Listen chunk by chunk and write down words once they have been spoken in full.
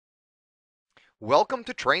Welcome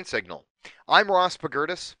to Train Signal. I'm Ross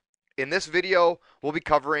Pagurtis. In this video, we'll be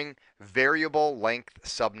covering variable length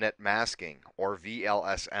subnet masking, or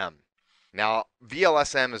VLSM. Now,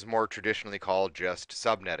 VLSM is more traditionally called just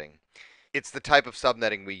subnetting. It's the type of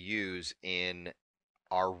subnetting we use in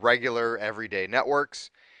our regular everyday networks.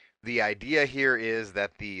 The idea here is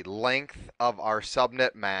that the length of our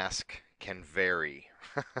subnet mask can vary.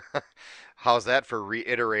 How's that for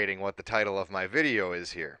reiterating what the title of my video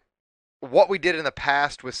is here? What we did in the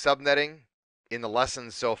past with subnetting in the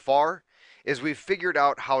lessons so far is we've figured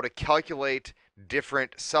out how to calculate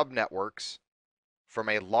different subnetworks from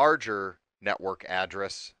a larger network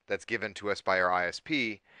address that's given to us by our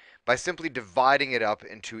ISP by simply dividing it up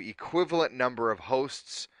into equivalent number of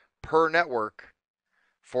hosts per network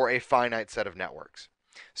for a finite set of networks.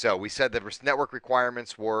 So we said that network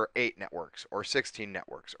requirements were 8 networks or 16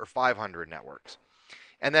 networks or 500 networks.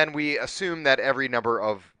 And then we assume that every number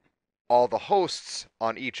of all the hosts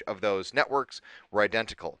on each of those networks were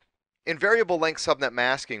identical. In variable length subnet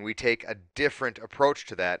masking, we take a different approach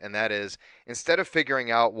to that, and that is instead of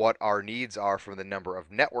figuring out what our needs are from the number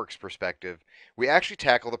of networks perspective, we actually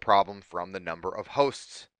tackle the problem from the number of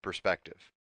hosts perspective.